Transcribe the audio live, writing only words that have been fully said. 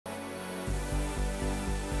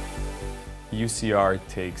UCR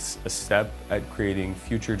takes a step at creating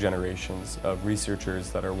future generations of researchers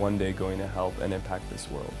that are one day going to help and impact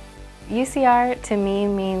this world. UCR to me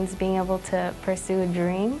means being able to pursue a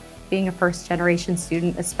dream. Being a first-generation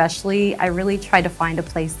student especially, I really tried to find a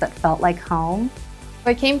place that felt like home.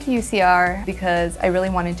 I came to UCR because I really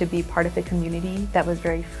wanted to be part of a community that was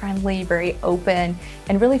very friendly, very open,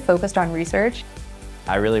 and really focused on research.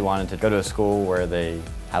 I really wanted to go to a school where they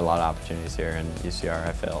had a lot of opportunities here, and UCR,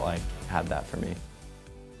 I felt like, had that for me.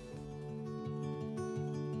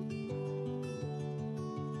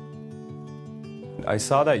 I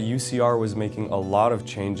saw that UCR was making a lot of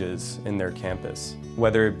changes in their campus,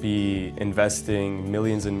 whether it be investing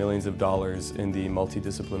millions and millions of dollars in the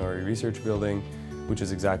multidisciplinary research building, which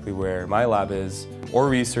is exactly where my lab is, or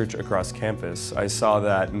research across campus. I saw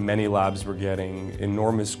that many labs were getting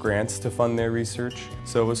enormous grants to fund their research,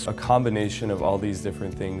 so it was a combination of all these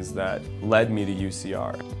different things that led me to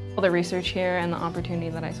UCR. The research here and the opportunity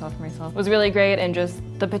that I saw for myself was really great, and just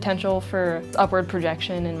the potential for upward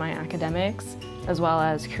projection in my academics as well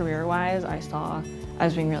as career-wise I saw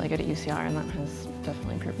as being really good at UCR, and that has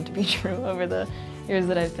definitely proven to be true over the years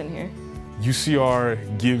that I've been here. UCR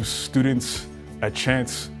gives students a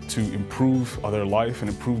chance to improve their life and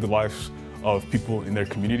improve the lives of people in their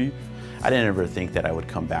community. I didn't ever think that I would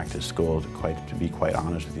come back to school, to be quite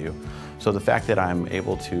honest with you. So the fact that I'm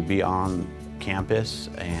able to be on campus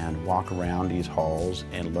and walk around these halls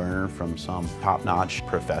and learn from some top-notch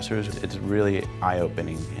professors, it's really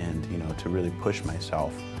eye-opening, and to really push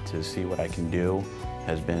myself to see what I can do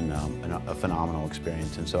has been a phenomenal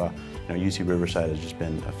experience. And so UC Riverside has just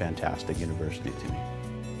been a fantastic university to me.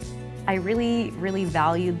 I really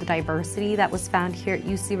valued the diversity that was found here at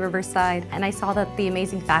UC Riverside, and I saw that the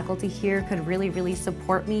amazing faculty here could really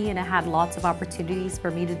support me, and it had lots of opportunities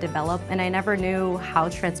for me to develop, and I never knew how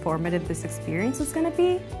transformative this experience was going to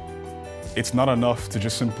be. It's not enough to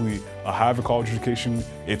just simply have a college education,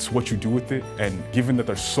 it's what you do with it. And given that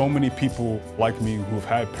there's so many people like me who have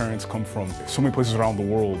had parents come from so many places around the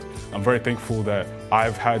world, I'm very thankful that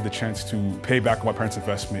I've had the chance to pay back my parents'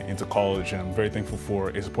 investment into college, and I'm very thankful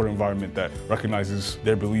for a supportive environment that recognizes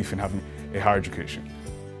their belief in having a higher education.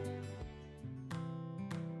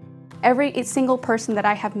 Every single person that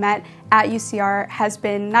I have met at UCR has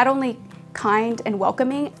been not only kind and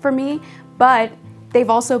welcoming for me, but they've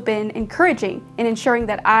also been encouraging in ensuring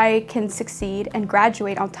that I can succeed and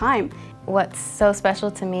graduate on time. What's so special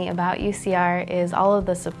to me about UCR is all of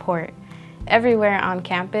the support. Everywhere on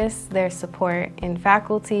campus, there's support in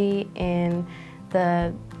faculty, in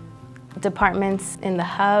the departments in the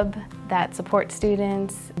hub that support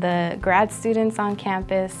students, the grad students on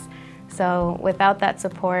campus. So without that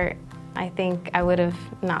support, I think I would have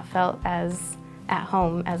not felt as at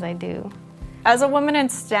home as I do. As a woman in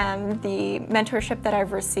STEM, the mentorship that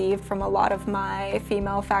I've received from a lot of my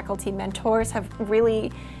female faculty mentors have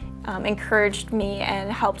really encouraged me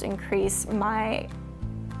and helped increase my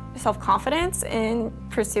self-confidence in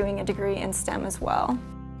pursuing a degree in STEM as well.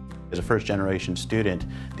 As a first-generation student,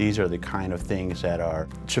 these are the kind of things that are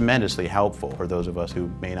tremendously helpful for those of us who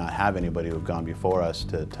may not have anybody who have gone before us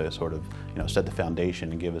to sort of set the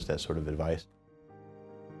foundation and give us that sort of advice.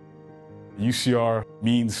 UCR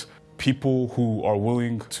means people who are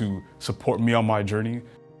willing to support me on my journey.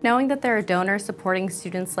 Knowing that there are donors supporting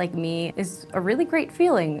students like me is a really great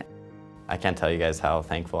feeling. I can't tell you guys how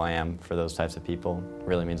thankful I am for those types of people. It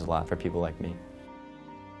really means a lot for people like me.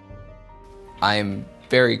 I'm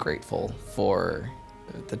very grateful for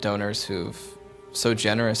the donors who've so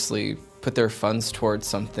generously put their funds towards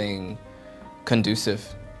something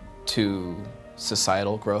conducive to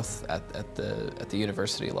societal growth at the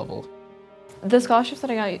university level. The scholarships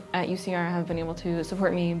that I got at UCR have been able to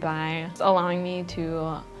support me by allowing me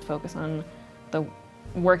to focus on the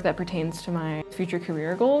work that pertains to my future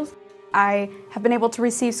career goals. I have been able to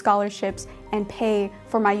receive scholarships and pay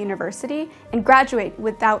for my university and graduate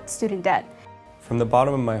without student debt. From the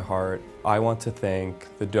bottom of my heart, I want to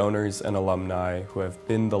thank the donors and alumni who have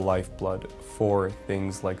been the lifeblood for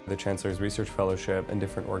things like the Chancellor's Research Fellowship and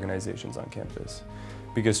different organizations on campus.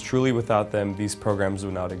 Because truly without them, these programs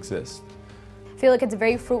would not exist. I feel like it's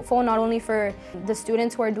very fruitful, not only for the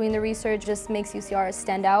students who are doing the research, just makes UCR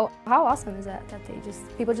stand out. How awesome is that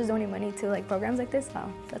people just donate money to programs like this?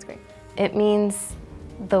 Wow, that's great. It means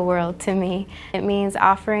the world to me. It means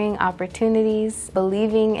offering opportunities,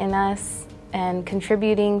 believing in us, and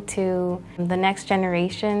contributing to the next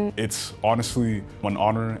generation. It's honestly an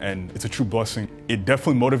honor, and it's a true blessing. It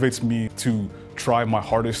definitely motivates me to try my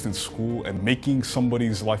hardest in school and making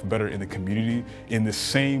somebody's life better in the community in the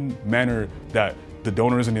same manner that the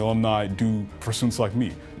donors and the alumni do for students like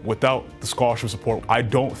me. Without the scholarship support, I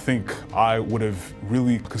don't think I would have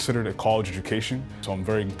really considered a college education. So I'm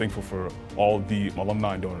very thankful for all the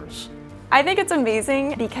alumni and donors. I think it's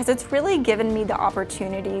amazing because it's really given me the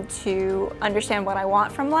opportunity to understand what I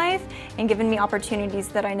want from life and given me opportunities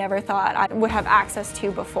that I never thought I would have access to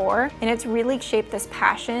before. And it's really shaped this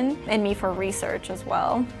passion in me for research as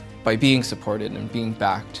well. By being supported and being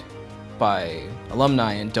backed by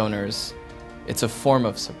alumni and donors, it's a form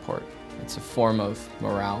of support. It's a form of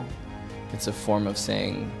morale. It's a form of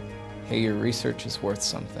saying, hey, your research is worth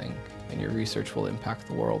something and your research will impact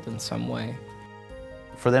the world in some way.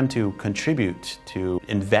 For them to contribute to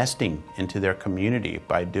investing into their community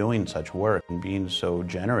by doing such work and being so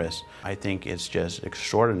generous, I think it's just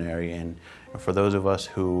extraordinary. And for those of us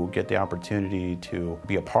who get the opportunity to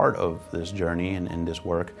be a part of this journey and this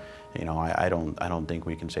work, you know, I don't think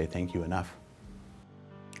we can say thank you enough.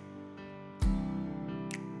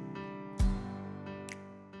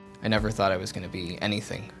 I never thought I was going to be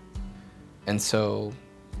anything. And so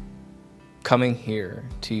coming here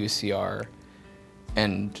to UCR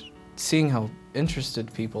and seeing how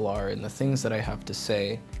interested people are in the things that I have to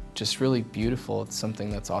say, just really beautiful. It's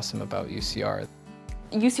something that's awesome about UCR.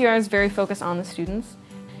 UCR is very focused on the students,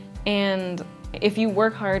 and if you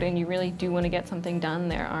work hard and you really do want to get something done,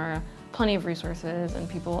 there are plenty of resources and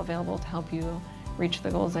people available to help you reach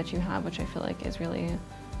the goals that you have, which I feel like is really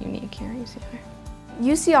unique here at UCR.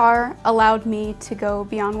 UCR allowed me to go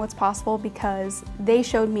beyond what's possible because they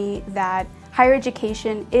showed me that higher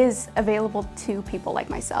education is available to people like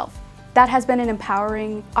myself. That has been an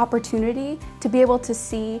empowering opportunity to be able to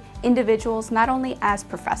see individuals not only as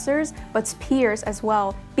professors, but as peers as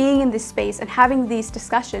well, being in this space and having these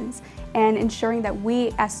discussions and ensuring that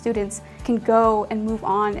we as students can go and move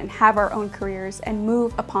on and have our own careers and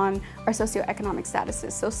move upon our socioeconomic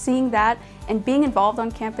statuses. So seeing that and being involved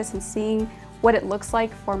on campus and seeing what it looks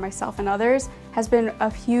like for myself and others has been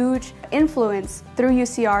a huge influence through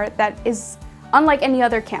UCR that is unlike any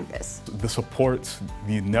other campus. The support,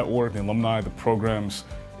 the network, the alumni, the programs,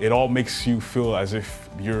 it all makes you feel as if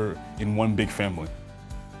you're in one big family.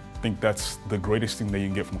 I think that's the greatest thing that you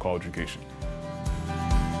can get from college education.